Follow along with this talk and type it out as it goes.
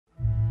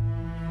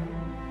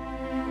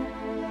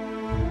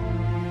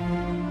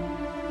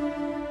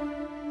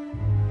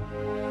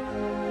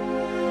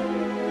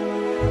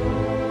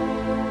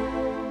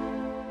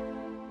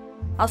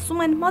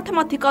ասում են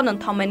մաթեմատիկան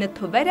ընդամենը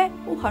թվեր է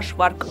ու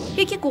հաշվարկ։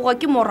 Եկեք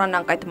ուղղակի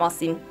մոռանանք այդ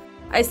մասին։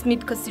 Այս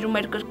միտքը սիրում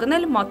էր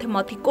կրկնել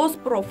մաթեմատիկոս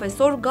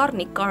պրոֆեսոր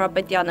Գառնիկ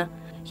Կարապետյանը,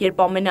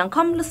 երբ ամեն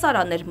անգամ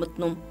լսարան էր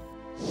մտնում։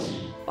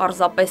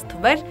 Պարզապես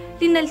թվեր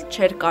լինել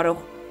չէր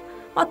կարող։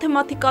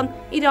 Մաթեմատիկան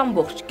իր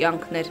ամբողջ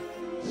կյանքն էր։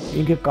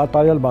 Ինքը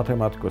կատարյալ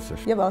մաթեմատիկոս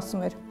էր։ Եվ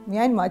ասում էր,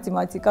 միայն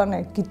մաթեմատիկան է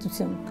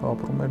գիտություն։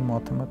 Ապրում էր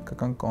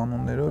մաթեմատիկական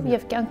կանոններով։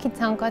 Եվ կյանքի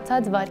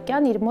ցանկացած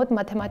վայրկյան իր մոտ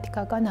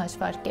մաթեմատիկական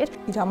հաշվարկ էր։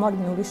 Իր համար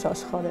մի ուրիշ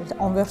աշխարհ էր,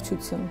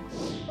 անվերջություն։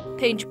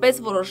 Թե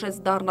ինչպես որոշեց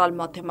դառնալ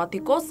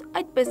մաթեմատիկոս,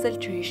 այդպես էլ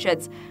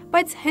չհիշեց,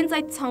 բայց հենց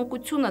այդ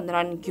ցանկությունը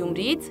նրան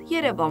Գյումրիից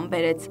Երևան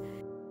բերեց։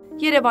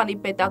 Երևանի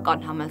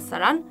պետական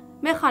համալսարան,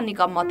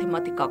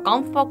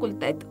 մեխանիկա-մաթեմատիկական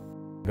ֆակուլտետ։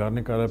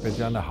 Գառնիկ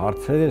Կարապետյանը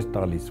հարցեր էր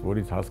տալիս,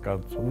 որից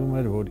հասկացվում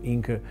էր, որ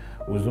ինքը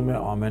ուզում է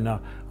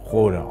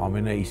ամենախորը,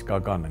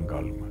 ամենաիսկական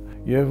ընկալումը։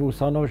 Եվ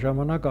ուսանող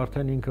ժամանակ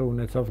արդեն ինքը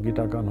ունեցավ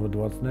գիտական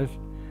հոդվածներ,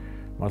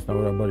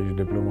 մասնավորաբար իր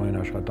դիպլոմային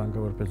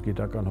աշխատանքը որպես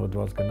գիտական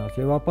հոդված գնաց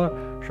եւ ապա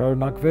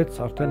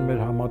շարունակվեց արդեն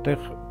մեր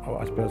համատեղ,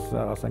 այսպես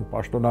ասենք,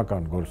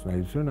 պաշտոնական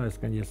գործունեությունը,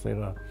 այսինքն ես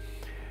եղա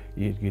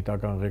իր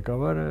գիտական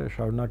ղեկավարը,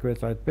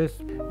 շարունակվեց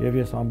այդպես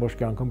եւ ես ամբողջ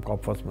կյանքում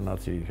կապված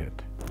մնացի իր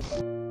հետ։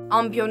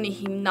 Ամբիոնի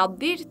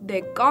հիմնադիր,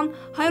 դեկան,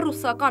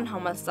 հայ-ռուսական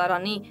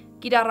համալսարանի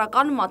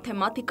կիրառական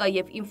մաթեմատիկա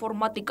եւ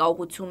ինֆորմատիկա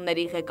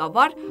ուղղությունների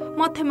ղեկավար,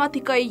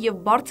 մաթեմատիկայի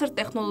եւ բարձր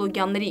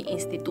տեխնոլոգիաների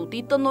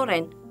ինստիտուտի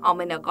տնօրեն,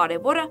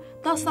 ամենակարևորը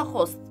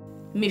դասախոս,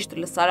 միշտ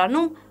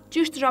լսարանում,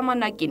 ճիշտ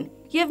ժամանակին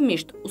եւ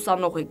միշտ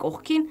ուսանողի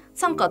կողքին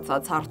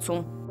ցանկացած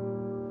հարցում։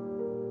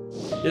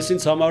 Ես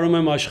ինձ համարում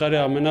եմ աշխարհի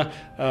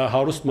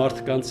ամենահարուստ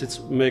մարդկանցից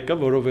մեկը,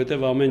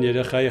 որովհետև ամեն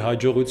երեխայի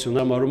հաջողությունը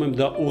համարում եմ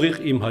դա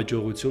ուղիղ իմ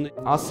հաջողությունը։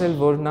 Ասել,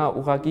 որ նա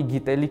ուղղակի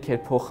գիտելիք էր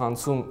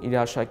փոխանցում իր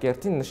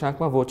աշակերտին,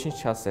 նշանակում է ոչինչ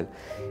չասել։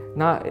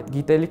 Նա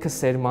գիտելիքը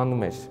սերմանում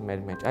էր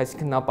մեր մեջ,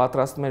 այսինքն նա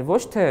պատրաստում էր ոչ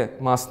թե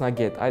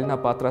մասնագետ, այլ նա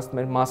պատրաստում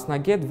էր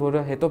մասնագետ,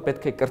 որը հետո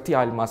պետք է կրթի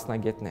այլ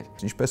մասնագետներ։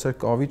 Ինչպես էր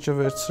կավիճը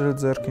վերցրել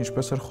ձեռք,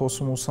 ինչպես էր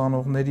խոսում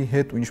ուսանողների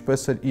հետ ու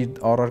ինչպես էր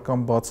իր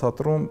առարկան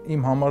բացատրում,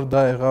 իմ համար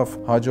դա եղավ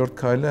հաջորդ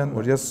քայլը,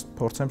 որ ես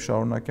փորձեմ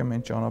շարունակեմ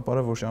այն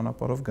ճանապարհը, որ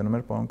ճանապարհով գնում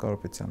էր պարոն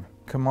Կարապետյանը։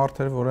 Ինքը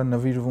մարդ էր, որը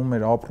նվիրվում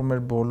էր, ապրում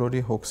էր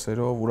բոլորի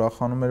հոգսերով,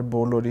 ուրախանում էր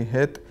բոլորի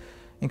հետ,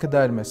 ինքը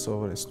դա էր մեզ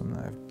սովորեցնում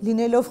նաև։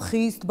 Լինելով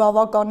խիստ,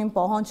 բավականին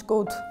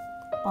պահանջկոտ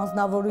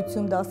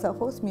անձնավորություն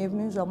դասախոս,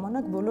 միևնույն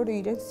ժամանակ բոլորը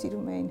իրենց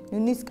սիրում էին։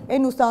 Նույնիսկ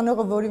այն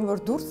ուսանողը, որին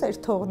որ դուրս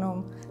էր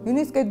թողնում,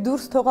 նույնիսկ այդ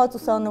դուրս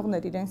թողած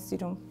ուսանողներ իրենց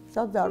սիրում։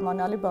 Շատ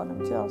զարմանալի բան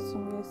եմ, չի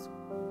ասում ես։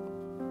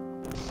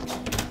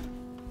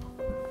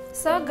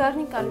 Սա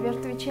Գառնիկ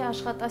Ալբերտովիչի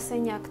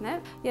աշխատասենյակն է։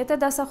 Եթե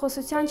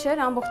դասախոսության չէր,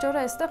 ամբողջ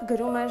օրը այստեղ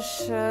գրում էր,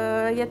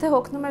 եթե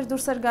հոգնում էր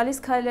դուրս էր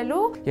գալիս քայլելու։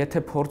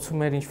 Եթե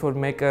փորձում էր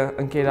ինչ-որ մեկը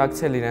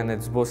ընկերակցել իրեն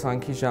այդ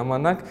զբոսանքի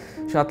ժամանակ,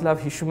 շատ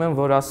լավ հիշում եմ,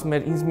 որ ասում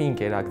էր ինձ մի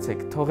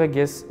ընկերակցեք, թողեք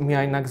ես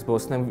միայնակ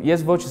զբոսնեմ։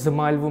 Ես ոչ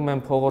զմայլվում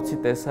եմ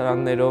փողոցի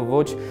տեսարաններով,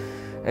 ոչ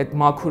այդ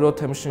մաքուրոտ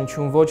եմ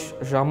շնչում, ոչ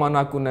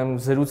ժամանակ ունեմ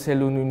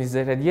զրուցելու նույնիսկ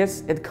ձեր հետ, ես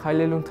այդ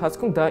քայլելու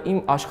ընթացքում դա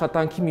իմ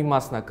աշխատանքի մի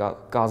մասն է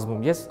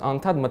կազմում, ես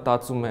անդադ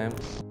մտածում եմ։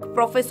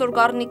 Պրոֆեսոր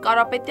Գառնիկ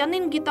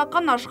Կարապետյանին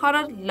գիտական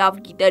աշխարհը լավ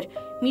գիտեր,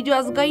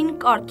 միջազգային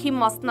կարգի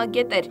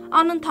մասնագետ էր,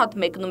 անընդհատ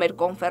մեկնում էր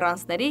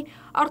կոնֆերանսների,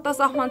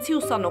 արտասահմանցի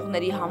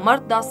ուսանողների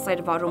համար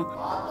դասեր վարում։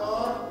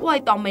 Ու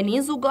այդ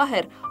ամենին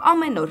զուգահեռ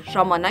ամեն օր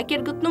ժամանակ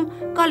էր գտնում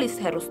գալիս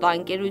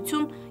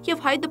հեռուստաընկերություն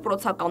եւ հայ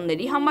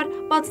դպրոցականների համար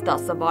բաց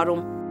դասը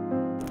վարում։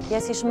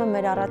 Ես հիշում եմ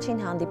մեր առաջին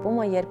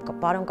հանդիպումը, երբ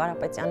պարոն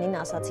Կարապետյանին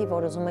ասացի,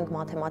 որ ուզում ենք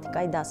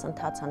մաթեմատիկայի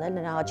դասընթաց անել,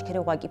 նրա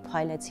աչքերը ուղղակի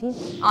փայլեցին։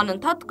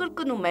 Անընդհատ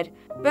կրկնում էր,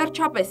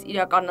 վերջապես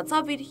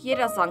իրականացավ իր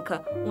երազանքը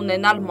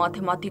ունենալ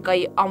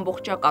մաթեմատիկայի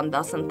ամբողջական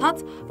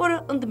դասընթաց, որը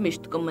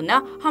ընդմիշտ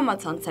կմնա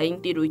համացանցային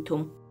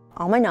տիրույթում։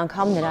 Ամեն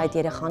անգամ նրա այդ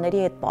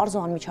երեխաների այդ պարզ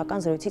ու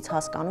անմիջական զրույցից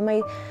հասկանում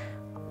էի,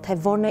 թե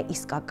որն է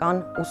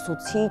իսկական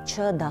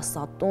ուսուցիչը,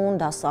 դասատուն,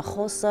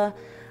 դասախոսը,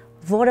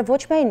 որը ոչ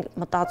միայն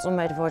մտածում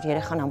էր, որ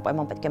երեխան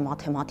անպայման պետք է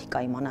մաթեմատիկա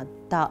իմանա,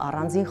 դա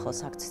առանձին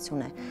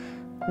խոսակցություն է։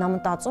 Նա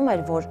մտածում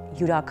էր, որ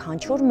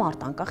յուրաքանչյուր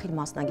մարդ անկախ իր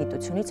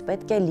մասնագիտությունից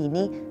պետք է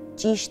լինի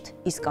ճիշտ,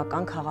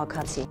 իսկական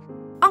քաղաքացի։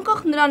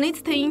 Անկախ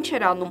նրանից, թե ինչ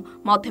էր անում,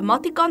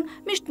 մաթեմատիկան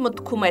միշտ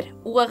մտքում էր,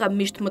 ուղեղը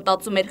միշտ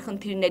մտածում էր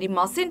խնդիրների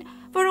մասին,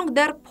 որոնք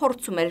դեռ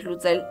փորձում էր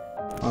լուծել։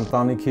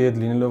 Ընտանիքի հետ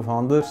լինելով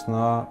հանդերձ,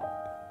 նա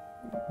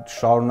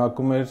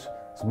շարունակում էր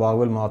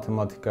զբաղվել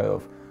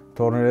մաթեմատիկայով,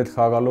 թորների հետ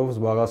խաղալով,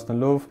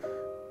 զբաղացնելով,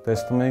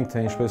 տեսնում ենք,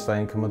 թե ինչպես է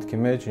ինքը մտքի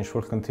մեջ,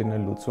 ինչ-որ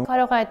խնդիրներ լուծում։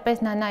 Կարող է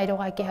այդպես նա նայր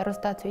ուղղակի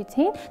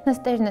հեռուստացույցին,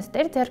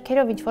 նստեր,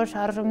 ձեռքերով ինչ-որ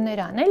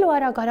շարժումներ անել ու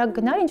արագ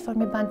գնար,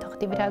 ինչ-որ մի բան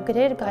թղթի վրա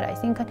գրեր, գար,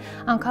 այսինքն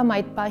անգամ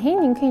այդ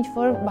պահին ինքը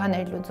ինչ-որ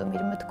բաներ լուծում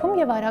իր մտքում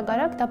եւ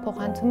արագ դա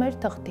փոխանցում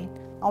էր թղթին։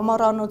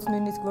 Ամառանոց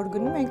նույնիսկ որ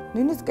գնում ենք,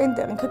 նույնիսկ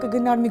այնտեղ ինքը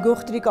կգնար մի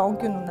գողտրիկ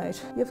անկյուն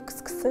ուներ եւ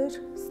կսկսեր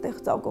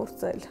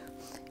ստեղծագործել։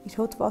 Իր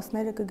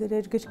հոդվածները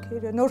կգրեր,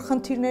 գրքերը, նոր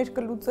խնդիրներ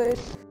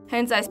կլուծեր։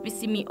 Հենց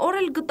այսպիսի մի օր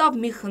էլ գտավ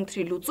մի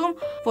խնդրի լուծում,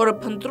 որը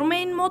փնտրում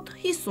էին մոտ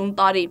 50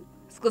 տարի։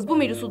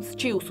 Սկզբում իր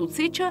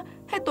ուսուցիչը,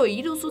 հետո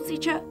իր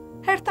ուսուցիչը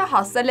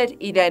հերթահասել էր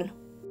իրեն։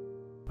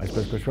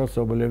 Այսպես կոչված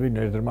Սոբոլևի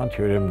ներդրման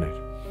թեորեմներ,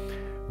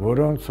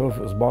 որոնցով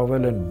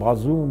զբաղվել են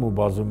բազում ու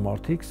բազում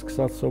մարդիկ,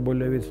 սկսած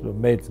Սոբոլևից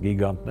մեծ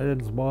գիգանտներ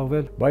են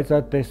զբաղվել, բայց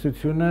այդ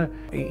տեսությունը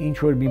ինչ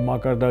որ մի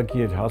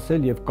մակարդակի էր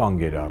հասել եւ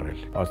կանգ էր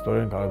առել։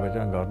 Աստորեն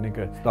Կարապետյան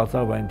Գառնիկը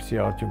ստացավ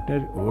այնպիսի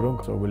արդյունքներ,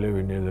 որոնք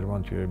Սոբոլևի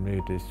ներդրման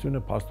թեորեմների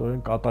տեսությունը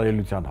փաստորեն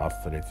կատարելության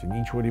հասցրեցին,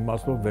 ինչ որ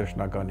իմաստով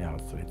վերջնականի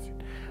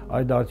հասցրեցին։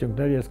 Այդ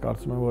արդյունքները ես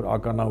կարծում եմ, որ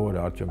ականավոր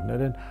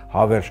արդյունքներ են,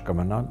 հավերժ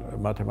կմնան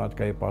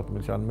մաթեմատիկայի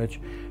պատմության մեջ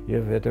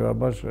եւ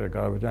հետեւաբար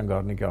Կարապետյան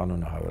Գառնիկի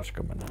անունը հավերժ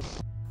կմնա։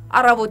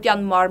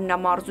 Առավոտյան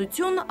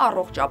մարմնամարզություն,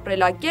 առողջ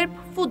ապրելակերպ,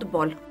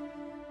 ֆուտբոլ։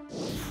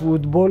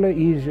 Ֆուտբոլը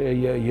իր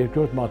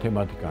երկրորդ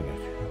մաթեմատիկան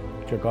էր,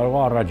 չկարող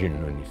առաջին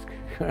նույնիսկ։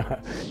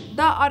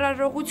 Դա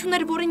արարողություն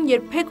էր, որին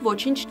երբեք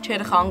ոչինչ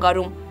չէր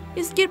խանգարում,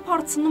 իսկ երբ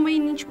հարցնում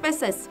էին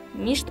ինչպես ես,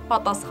 միշտ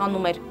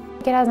պատասխանում էր։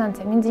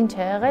 Գերազանց եմ, ինձ ինչ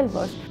է եղել,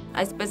 որ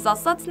Այսպես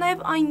ասած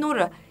նաև այն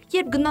օրը,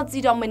 երբ գնաց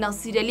իր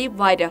ամենասիրելի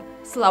վայրը,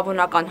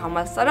 Սլավոնական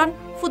համալսարան,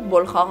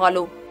 ֆուտբոլ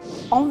խաղալու։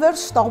 Անverջ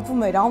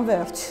շտապում էր,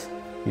 անverջ։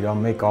 Իր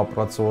մեկ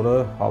ապրած օրը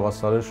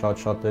հավասար է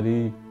շատ-շատերի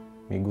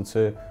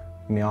միգուցե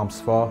մի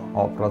ամսվա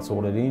ապրած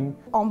օրերին։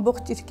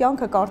 Ամբողջ իր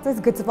կյանքը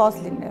կարծես գծված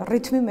լինի,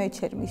 ռիթմի մեջ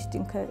էր միշտ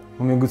ինքը։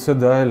 Ու միգուցե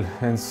դա էլ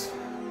հենց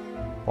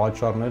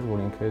պատճառն էր,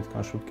 որ ինքը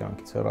այդքան շուտ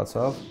կյանքից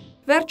հեռացավ։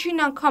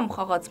 Վերջին անգամ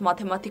խաղաց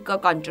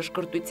մաթեմատիկական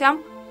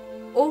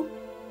ճշգրտությամբ ու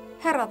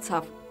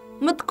հեռացավ,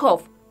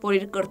 մտքով, որ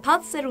իր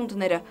կրթած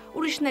սերունդները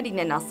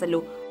ուրիշներին են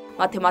ասելու,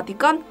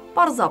 մաթեմատիկան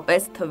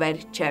պարզապես թվեր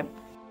չէ։